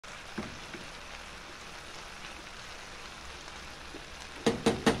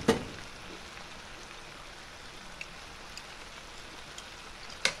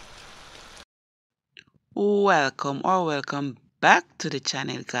Welcome back to the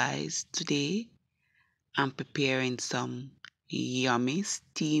channel, guys. Today I'm preparing some yummy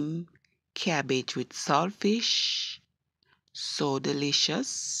steamed cabbage with saltfish. So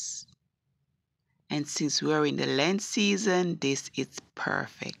delicious. And since we're in the Lent season, this is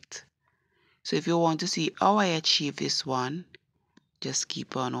perfect. So if you want to see how I achieve this one, just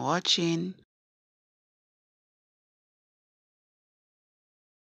keep on watching.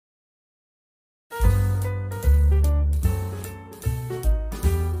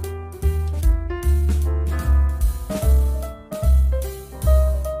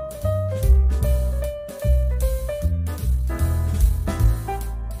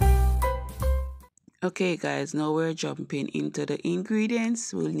 Okay guys, now we're jumping into the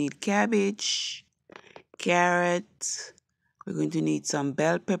ingredients. We'll need cabbage, carrot, we're going to need some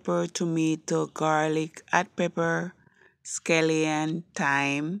bell pepper, tomato, garlic, hot pepper, scallion,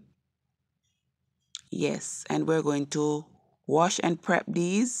 thyme. Yes, and we're going to wash and prep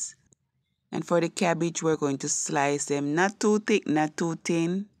these. And for the cabbage, we're going to slice them not too thick, not too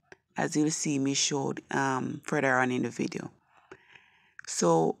thin, as you'll see me showed further on in the video.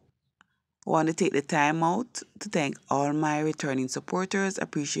 So I want to take the time out to thank all my returning supporters.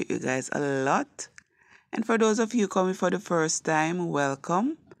 Appreciate you guys a lot. And for those of you coming for the first time,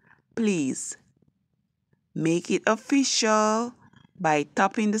 welcome. Please make it official by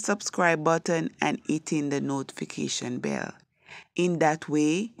tapping the subscribe button and hitting the notification bell. In that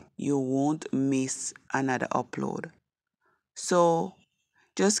way, you won't miss another upload. So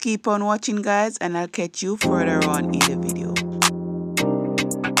just keep on watching, guys, and I'll catch you further on in the video.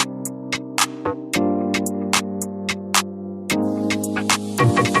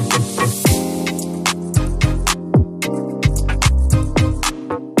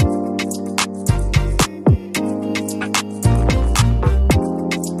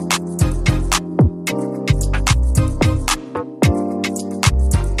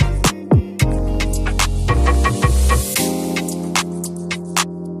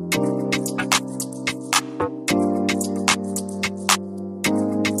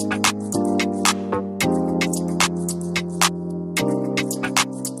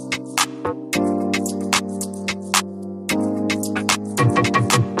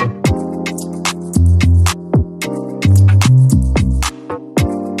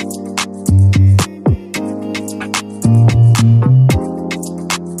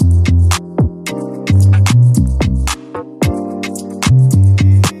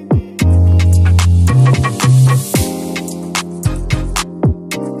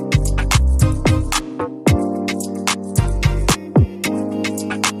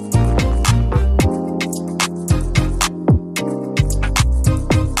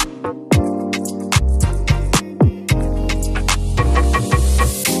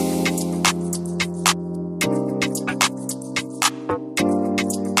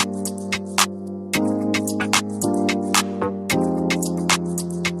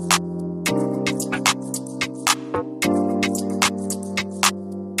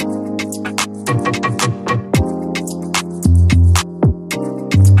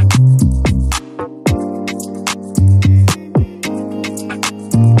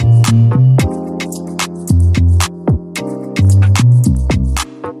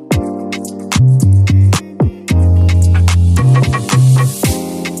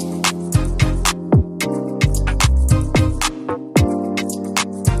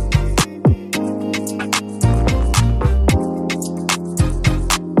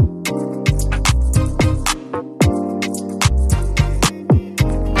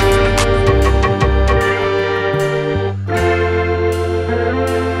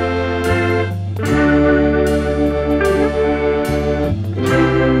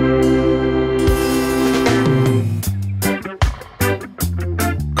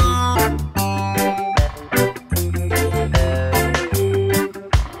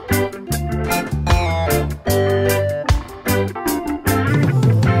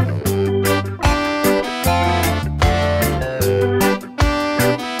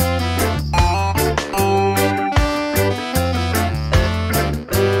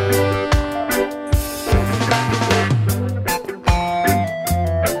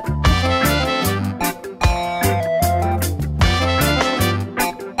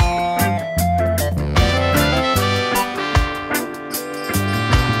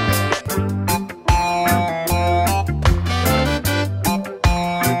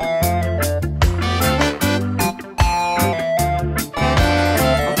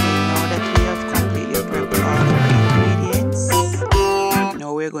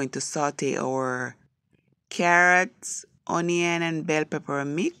 Going to saute our carrots, onion, and bell pepper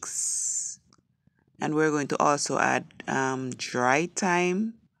mix. And we're going to also add dry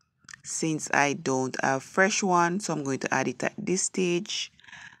thyme since I don't have fresh one, so I'm going to add it at this stage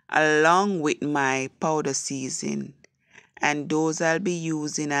along with my powder season. And those I'll be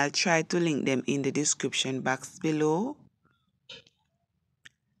using, I'll try to link them in the description box below.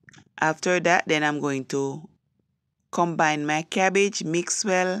 After that, then I'm going to combine my cabbage, mix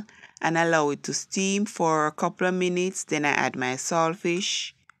well, and allow it to steam for a couple of minutes. Then I add my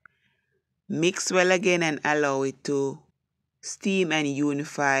saltfish, mix well again, and allow it to steam and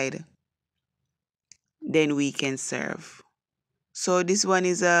unified. Then we can serve. So this one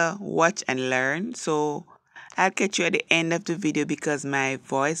is a watch and learn. So I'll catch you at the end of the video because my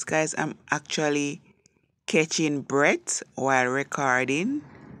voice, guys, I'm actually catching breath while recording.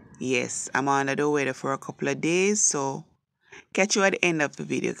 Yes, I'm under the weather for a couple of days, so catch you at the end of the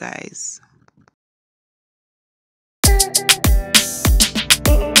video, guys.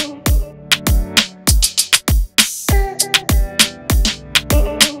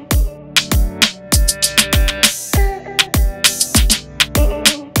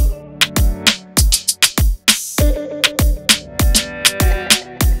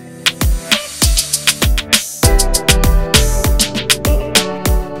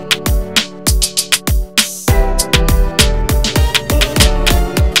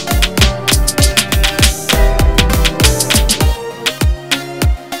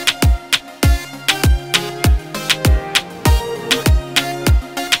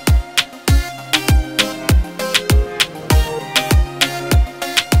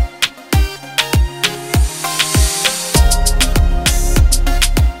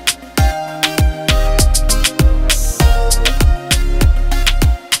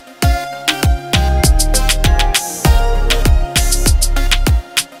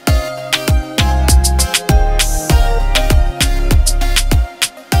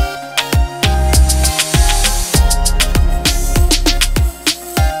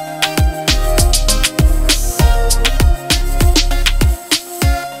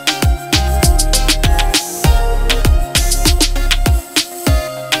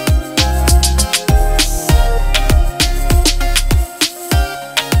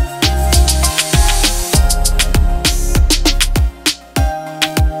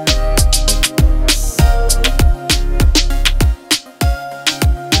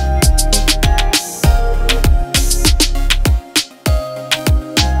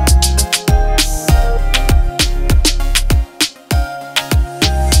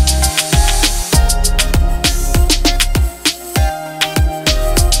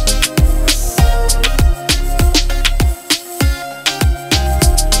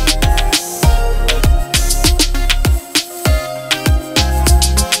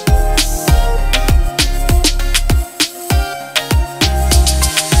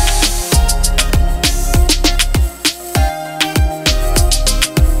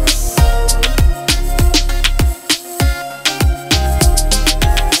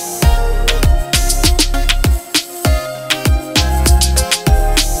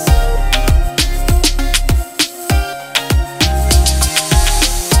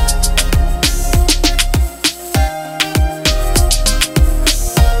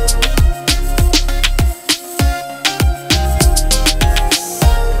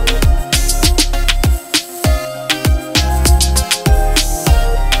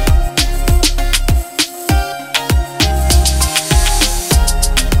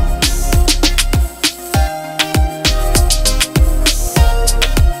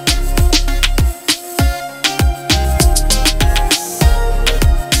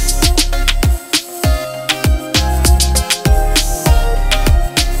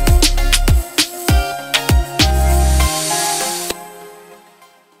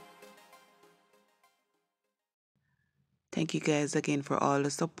 Thank you guys again for all the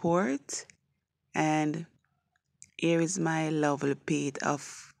support. And here is my lovely plate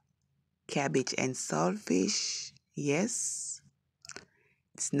of cabbage and saltfish. Yes,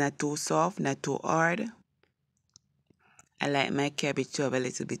 it's not too soft, not too hard. I like my cabbage to have a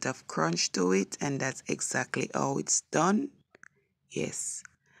little bit of crunch to it, and that's exactly how it's done. Yes,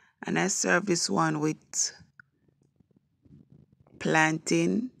 and I serve this one with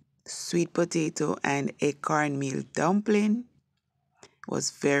plantain, sweet potato, and a cornmeal dumpling. It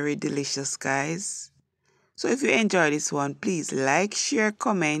was very delicious, guys. So if you enjoyed this one, please like, share,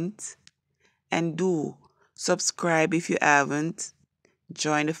 comment, and do subscribe if you haven't.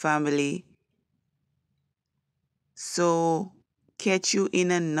 Join the family. So catch you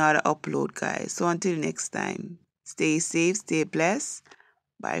in another upload, guys. So until next time, stay safe, stay blessed.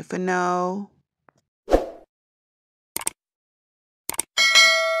 Bye for now.